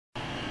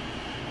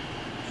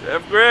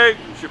Chef Greg,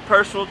 it's your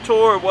personal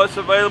tour of what's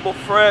available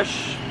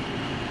fresh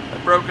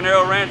at Broken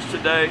Arrow Ranch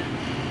today.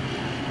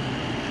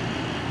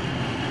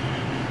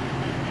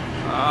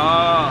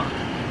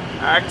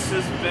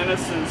 Axis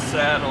venison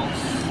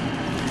saddles.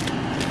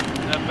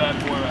 That bad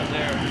boy right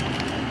there.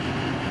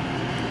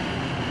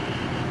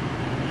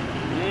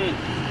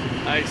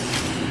 Nice.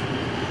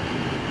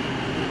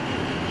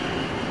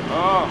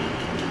 Oh.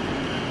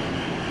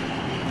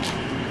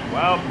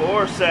 Wild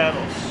boar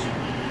saddles.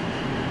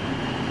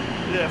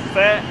 Yeah,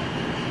 fat.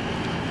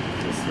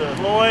 It's the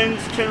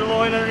loins,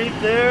 tenderloin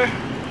underneath there.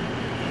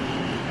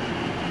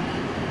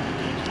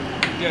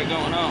 What you got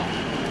going on?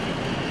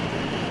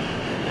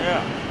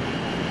 Yeah.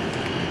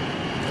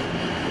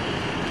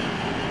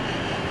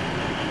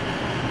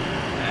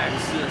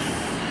 Axis.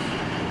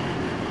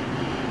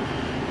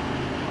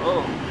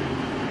 Oh.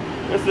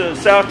 This is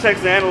a South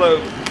Texas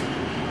antelope.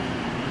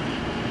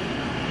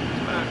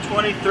 About a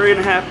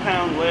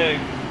 23.5-pound leg.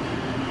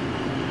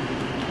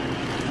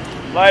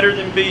 Lighter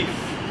than beef.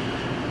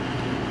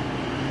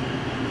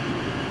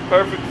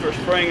 Perfect for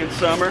spring and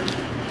summer.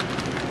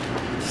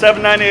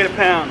 $7.98 a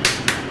pound.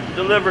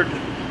 Delivered.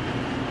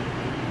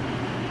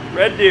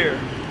 Red deer.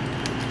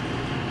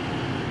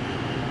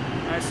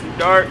 Nice and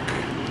dark.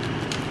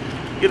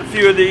 Get a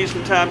few of these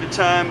from time to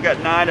time. Got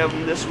 9 of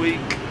them this week.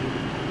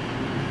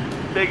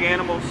 Big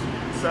animals.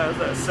 The size of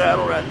that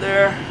saddle right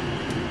there.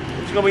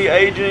 It's going to be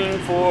aging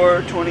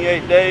for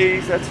 28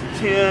 days. That's a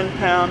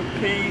 10-pound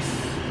piece.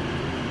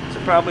 So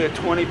probably a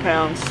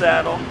 20-pound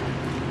saddle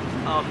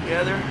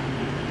altogether.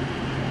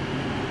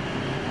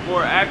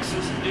 More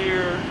Axis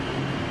deer.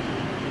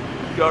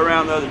 Go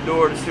around the other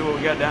door to see what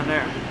we got down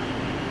there.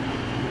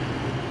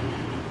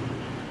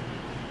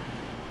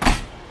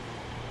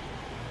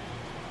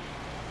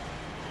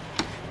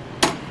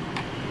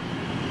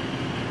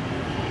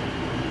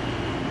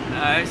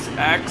 Nice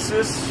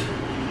Axis.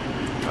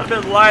 A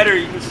bit lighter,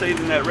 you can see,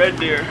 than that red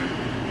deer.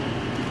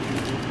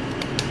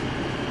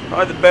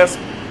 Probably the best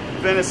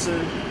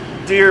venison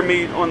deer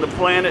meat on the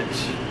planet.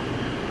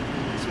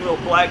 Some little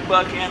black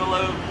buck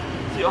antelope.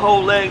 See a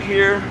whole leg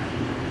here.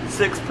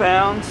 6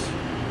 pounds.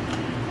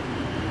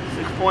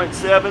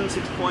 6.7,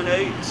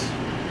 6.8.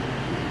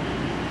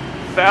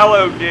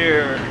 Fallow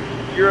deer.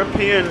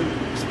 European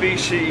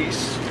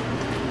species.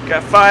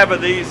 Got 5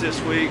 of these this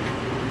week.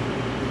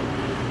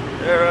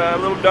 They're a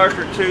little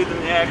darker too than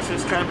the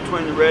Axis, kind of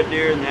between the red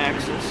deer and the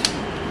Axis.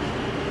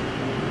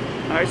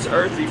 Nice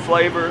earthy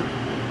flavor.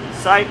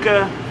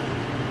 Sika,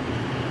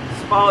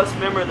 smallest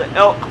member of the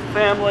elk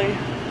family.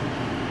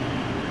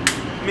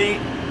 Meat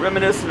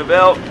reminiscent of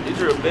elk.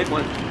 These are a big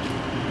one.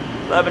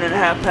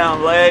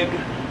 11.5-pound leg.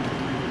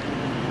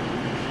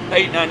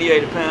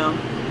 $8.98 a pound.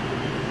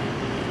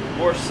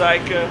 More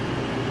Sika.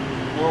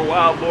 More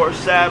wild boar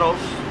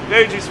saddles. We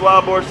age these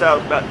wild boar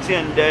saddles about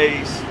 10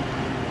 days.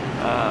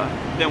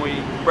 Then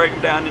we break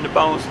them down into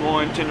boneless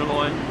loin,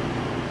 tenderloin.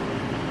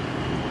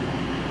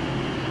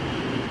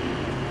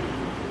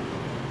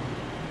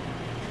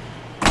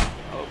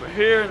 Over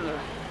here in the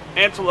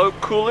antelope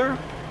cooler,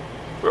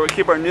 where we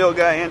keep our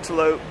nilgai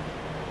antelope.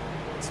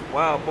 Some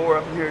wild boar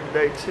up in here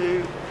today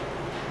too.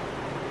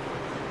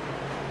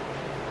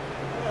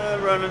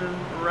 Running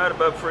right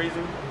above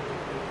freezing.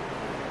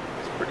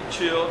 It's pretty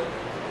chilled.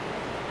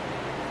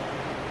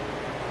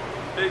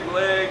 Big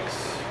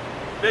legs,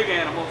 big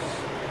animals.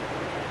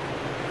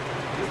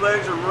 These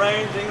legs are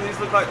ranging. These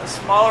look like the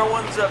smaller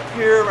ones up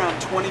here, around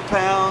 20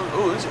 pounds.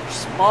 Oh, these are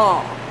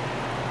small.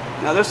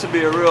 Now this would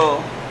be a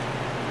real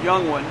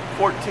young one,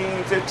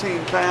 14,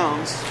 15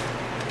 pounds.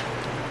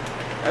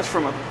 That's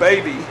from a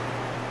baby.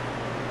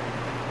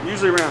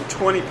 Usually around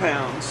 20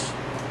 pounds.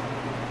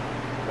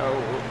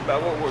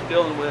 About what we're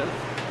dealing with.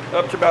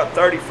 Up to about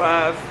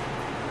 35.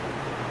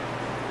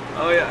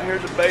 Oh yeah,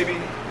 here's a baby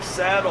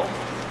saddle.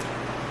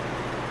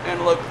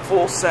 Antelope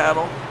full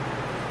saddle.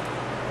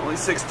 Only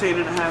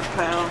 16.5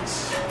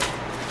 pounds.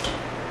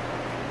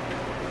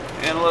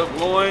 Antelope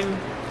loin.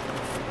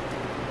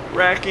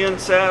 Rack end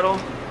saddle.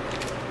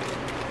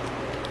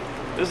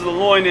 This is the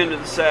loin end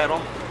of the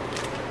saddle.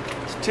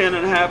 It's a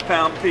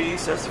 10.5-pound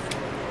piece. That's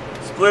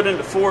split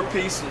into 4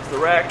 pieces, the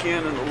rack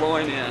end and the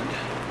loin end.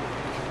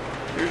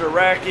 Here's our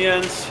rack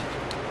ends.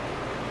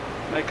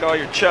 Make all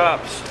your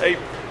chops. 8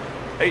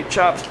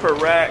 chops per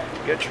rack.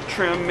 Get your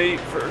trim meat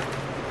for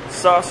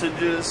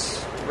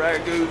sausages,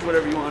 ragouts,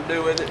 whatever you want to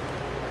do with it.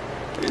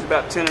 These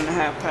about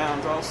 10.5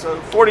 pounds also.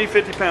 40,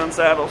 50-pound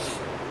saddles.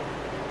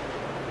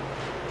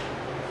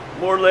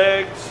 More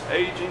legs,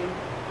 aging,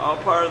 all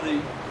part of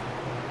the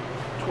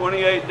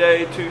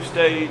 28-day,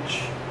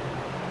 2-stage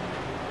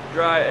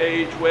dry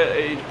age, wet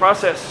age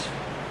process.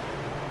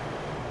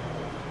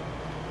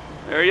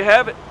 There you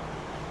have it.